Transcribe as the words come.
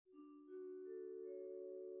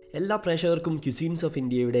എല്ലാ പ്രേക്ഷകർക്കും cuisines of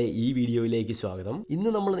ഇന്ത്യയുടെ ഈ വീഡിയോയിലേക്ക് സ്വാഗതം. ഇന്ന്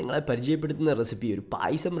നമ്മൾ നിങ്ങളെ പരിചയപ്പെടുത്തുന്ന റെസിപ്പി ഒരു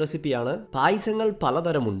പായസം റെസിപ്പിയാണ്. പായസങ്ങൾ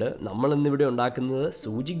പലതരമുണ്ട്. നമ്മൾ ഇന്നിവിടെ ഉണ്ടാക്കുന്നത്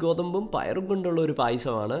സൂചി ഗോതമ്പും പയറും കൊണ്ടുള്ള ഒരു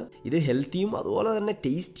പായസമാണ്. ഇത് ഹെൽത്തിയും അതുപോലെ തന്നെ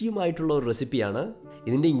ടേസ്റ്റിയുമായിട്ടുള്ള ഒരു റെസിപ്പിയാണ്.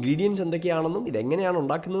 ഇതിൻ്റെ ഇൻഗ്രീഡിയൻസ് എന്തൊക്കെയാണെന്നും ഇതെങ്ങനെയാണ്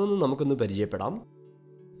ഉണ്ടാക്കുന്നതെന്നും നമുക്കൊന്ന് പരിചയപ്പെടാം.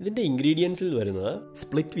 ഇതിൻ്റെ ഇൻഗ്രീഡിയൻസിൽ വരുന്നത്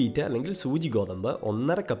സ്പ്ലിറ്റ് വീറ്റ് അല്ലെങ്കിൽ സൂചി ഗോതമ്പ്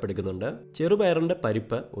 1.5 കപ്പ് എടുക്കുന്നുണ്ട്. ചെറുപയറിൻ്റെ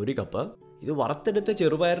പരിപ്പ് 1 കപ്പ്. ഇത് വറുത്തെടുത്ത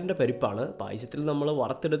ചെറുപയറിൻ്റെ പരിപ്പാണ്. പായസത്തിൽ നമ്മൾ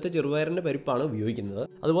വറുത്തെടുത്ത ചെറുപയറിൻ്റെ പരിപ്പാണ് ഉപയോഗിക്കുന്നത്.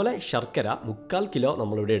 അതുപോലെ ശർക്കര 3/4 കിലോ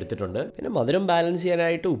നമ്മളിവിടെ എടുത്തിട്ടുണ്ട്. പിന്നെ മധുരം ബാലൻസ്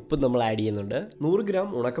ചെയ്യാനായിട്ട് ഉപ്പ് നമ്മൾ ആഡ് ചെയ്യുന്നുണ്ട്. 100 ഗ്രാം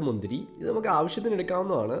ഉണക്കമുന്തിരി, ഇത് നമുക്ക് ആവശ്യത്തിന്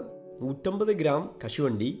എടുക്കാവുന്നതാണ്. 150 ഗ്രാം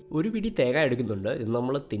കശുവണ്ടി, 1 പിടി തേങ്ങ എടുക്കുന്നുണ്ട്. ഇത്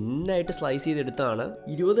നമ്മൾ തിന്നായിട്ട് സ്ലൈസ് ചെയ്തെടുത്താണ്.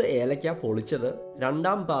 20 ഏലക്ക പൊളിച്ചത്,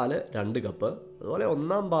 2 പാല് 2 കപ്പ്, അതുപോലെ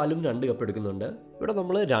 1 പാലും 2 കപ്പ് എടുക്കുന്നുണ്ട്. ഇവിടെ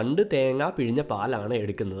നമ്മൾ 2 തേങ്ങ പിഴിഞ്ഞ പാലാണ്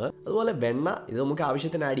എടുക്കുന്നത്. അതുപോലെ വെണ്ണ, ഇത് നമുക്ക്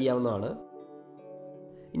ആവശ്യത്തിന് ആഡ് ചെയ്യാവുന്നതാണ്.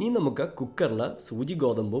 ഇനി നമുക്ക് കുക്കറിൽ സൂചി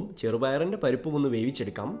ഗോതമ്പും ചെറുപയറിൻ്റെ പരിപ്പും ഒന്ന്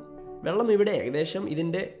വേവിച്ചെടുക്കാം. വെള്ളം ഇവിടെ ഏകദേശം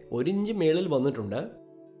ഇതിൻ്റെ 1 ഇഞ്ച് മേളിൽ വന്നിട്ടുണ്ട്.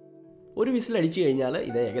 ഒരു വിസിൽ അടിച്ചു കഴിഞ്ഞാൽ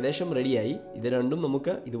ഇത് ഏകദേശം റെഡിയായി. ഇത് രണ്ടും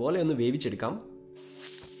നമുക്ക് ഇതുപോലെ ഒന്ന് വേവിച്ചെടുക്കാം.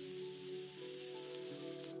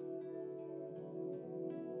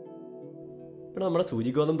 ഇവിടെ നമ്മുടെ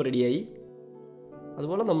സൂചി ഗോതമ്പ് റെഡിയായി.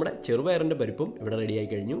 അതുപോലെ നമ്മുടെ ചെറുപയറിൻ്റെ പരിപ്പും ഇവിടെ റെഡിയായി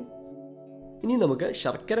കഴിഞ്ഞു. ഇനി നമുക്ക്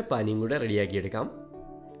ശർക്കര പാനിയും കൂടെ റെഡിയാക്കിയെടുക്കാം.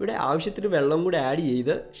 ഇവിടെ ആവശ്യത്തിന് വെള്ളം കൂടെ ആഡ്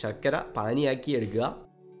ചെയ്ത് ശർക്കര പാനിയാക്കി എടുക്കുക.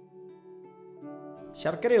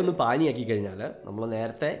 ശർക്കരയൊന്ന് പാനിയാക്കി കഴിഞ്ഞാൽ നമ്മൾ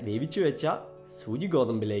നേരത്തെ വേവിച്ചു വെച്ച സൂചി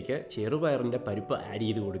ഗോതമ്പിലേക്ക് ചെറുപയറിൻ്റെ പരിപ്പ് ആഡ്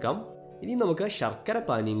ചെയ്ത് കൊടുക്കാം. ഇനി നമുക്ക് ശർക്കര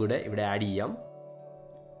പാനിയും കൂടെ ഇവിടെ ആഡ് ചെയ്യാം.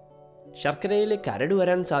 ശർക്കരയിൽ കരട്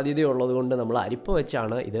വരാൻ സാധ്യതയുള്ളത് കൊണ്ട് നമ്മൾ അരിപ്പ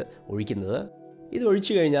വെച്ചാണ് ഇത് ഒഴിക്കുന്നത്. ഇത്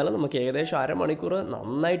ഒഴിച്ചു കഴിഞ്ഞാൽ നമുക്ക് ഏകദേശം അരമണിക്കൂർ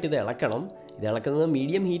നന്നായിട്ട് ഇത് ഇളക്കണം. ഇത് ഇളക്കുന്നത്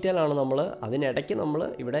മീഡിയം ഹീറ്റിലാണ് നമ്മൾ. അതിനിടയ്ക്ക് നമ്മൾ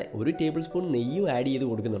ഇവിടെ 1 ടേബിൾ സ്പൂൺ നെയ്യും ആഡ് ചെയ്ത്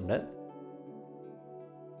കൊടുക്കുന്നുണ്ട്.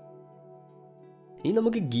 ഇനി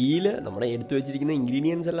നമുക്ക് ഗീയിൽ നമ്മുടെ എടുത്തു വെച്ചിരിക്കുന്ന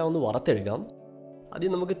ഇൻഗ്രീഡിയൻസ് എല്ലാം ഒന്ന് വറുത്തെടുക്കാം.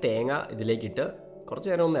 ആദ്യം നമുക്ക് തേങ്ങ ഇതിലേക്കിട്ട് കുറച്ച്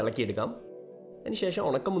നേരം ഒന്ന് ഇളക്കിയെടുക്കാം. അതിനുശേഷം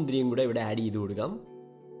ഉണക്കമുന്തിരിയും കൂടെ ഇവിടെ ആഡ് ചെയ്ത് കൊടുക്കാം.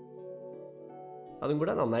 അതും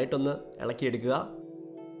കൂടെ നന്നായിട്ടൊന്ന് ഇളക്കിയെടുക്കുക.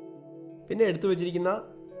 പിന്നെ എടുത്തു വെച്ചിരിക്കുന്ന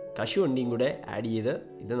കശുവണ്ടിയും കൂടെ ആഡ് ചെയ്ത്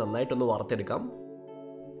ഇത് നന്നായിട്ടൊന്ന് വറുത്തെടുക്കാം.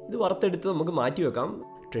 ഇത് വറുത്തെടുത്ത് നമുക്ക് മാറ്റി വെക്കാം.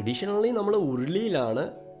 ട്രഡീഷണലി നമ്മൾ ഉരുളിയിലാണ്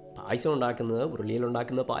പായസം ഉണ്ടാക്കുന്നത്.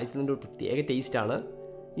 ഉരുളിയിലുണ്ടാക്കുന്ന പായസത്തിൻ്റെ ഒരു പ്രത്യേക ടേസ്റ്റാണ്.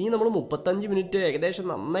 ഇനി നമ്മൾ 35 മിനിറ്റ് ഏകദേശം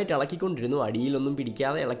നന്നായിട്ട് ഇളക്കിക്കൊണ്ടിരുന്നു. അടിയിലൊന്നും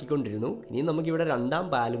പിടിക്കാതെ ഇളക്കിക്കൊണ്ടിരുന്നു. ഇനി നമുക്കിവിടെ 2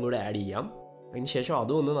 പാലും കൂടെ ആഡ് ചെയ്യാം. അതിന് ശേഷം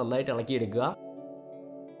അതും ഒന്ന് നന്നായിട്ട് ഇളക്കിയെടുക്കുക.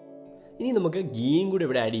 ഇനി നമുക്ക് ഗീയും കൂടി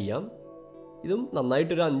ഇവിടെ ആഡ് ചെയ്യാം. ഇതും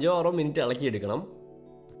നന്നായിട്ടൊരു 5-6 മിനിറ്റ് ഇളക്കിയെടുക്കണം.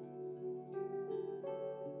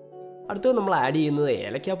 അടുത്തത് നമ്മൾ ആഡ് ചെയ്യുന്നത്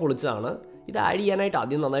ഏലക്ക പൊളിച്ചതാണ്. ഇത് ആഡ് ചെയ്യാനായിട്ട്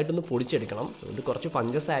ആദ്യം നന്നായിട്ടൊന്ന് പൊടിച്ചെടുക്കണം. അതുകൊണ്ട് കുറച്ച്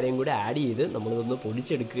പഞ്ചസാരയും കൂടെ ആഡ് ചെയ്ത് നമ്മളിതൊന്ന്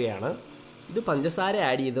പൊടിച്ചെടുക്കുകയാണ്. ഇത് പഞ്ചസാര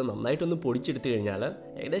ആഡ് ചെയ്ത് നന്നായിട്ടൊന്ന് പൊടിച്ചെടുത്ത് കഴിഞ്ഞാൽ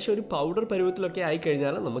ഏകദേശം ഒരു പൗഡർ പരുവത്തിലൊക്കെ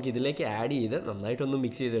ആയിക്കഴിഞ്ഞാൽ നമുക്ക് ഇതിലേക്ക് ആഡ് ചെയ്ത് നന്നായിട്ടൊന്ന്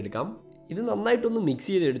മിക്സ് ചെയ്തെടുക്കാം. ഇത് നന്നായിട്ടൊന്ന് മിക്സ്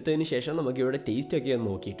ചെയ്തെടുത്തതിന് ശേഷം നമുക്കിവിടെ ടേസ്റ്റൊക്കെ ഒന്ന്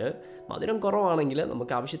നോക്കിയിട്ട് മധുരം കുറവാണെങ്കിൽ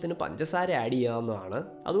നമുക്ക് ആവശ്യത്തിന് പഞ്ചസാര ആഡ് ചെയ്യാവുന്നതാണ്.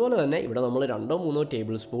 അതുപോലെ തന്നെ ഇവിടെ നമ്മൾ 2-3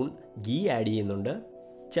 ടേബിൾ സ്പൂൺ ഗീ ആഡ് ചെയ്യുന്നുണ്ട്.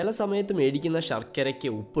 ചില സമയത്ത് മേടിക്കുന്ന ശർക്കരയ്ക്ക്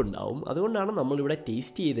ഉപ്പുണ്ടാവും. അതുകൊണ്ടാണ് നമ്മളിവിടെ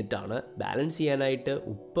ടേസ്റ്റ് ചെയ്തിട്ടാണ് ബാലൻസ് ചെയ്യാനായിട്ട്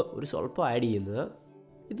ഉപ്പ് ഒരു സ്വല്പം ആഡ് ചെയ്യുന്നത്.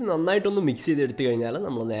 ഇത് നന്നായിട്ടൊന്ന് മിക്സ് ചെയ്തെടുത്തു കഴിഞ്ഞാൽ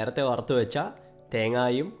നമ്മൾ നേരത്തെ വറുത്ത് വെച്ച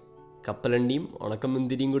തേങ്ങായും കപ്പലണ്ടിയും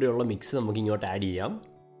ഉണക്കമുന്തിരിയും കൂടെയുള്ള മിക്സ് നമുക്ക് ഇങ്ങോട്ട് ആഡ് ചെയ്യാം.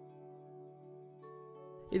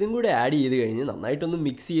 ഇതും കൂടെ ആഡ് ചെയ്ത് കഴിഞ്ഞ് നന്നായിട്ടൊന്ന്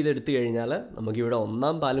മിക്സ് ചെയ്തെടുത്തു കഴിഞ്ഞാൽ നമുക്കിവിടെ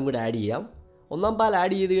 1 പാലും കൂടെ ആഡ് ചെയ്യാം. 1 പാൽ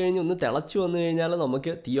ആഡ് ചെയ്ത് കഴിഞ്ഞ് ഒന്ന് തിളച്ച് വന്നു കഴിഞ്ഞാൽ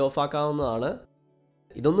നമുക്ക് തീ ഓഫാക്കാവുന്നതാണ്.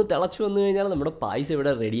 ഇതൊന്ന് തിളച്ച് വന്നു കഴിഞ്ഞാൽ നമ്മുടെ പായസം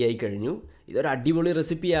ഇവിടെ റെഡിയായി കഴിഞ്ഞു. ഇതൊരു അടിപൊളി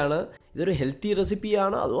റെസിപ്പിയാണ്. ഇതൊരു ഹെൽത്തി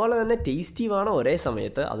റെസിപ്പിയാണ്, അതുപോലെ തന്നെ ടേസ്റ്റിയുമാണ് ഒരേ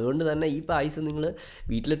സമയത്ത്. അതുകൊണ്ട് തന്നെ ഈ പായസം നിങ്ങൾ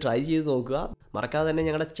വീട്ടിൽ ട്രൈ ചെയ്ത് നോക്കുക. മറക്കാതെ തന്നെ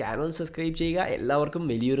ഞങ്ങളുടെ ചാനൽ സബ്സ്ക്രൈബ് ചെയ്യുക. എല്ലാവർക്കും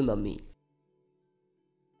വലിയൊരു നന്ദി.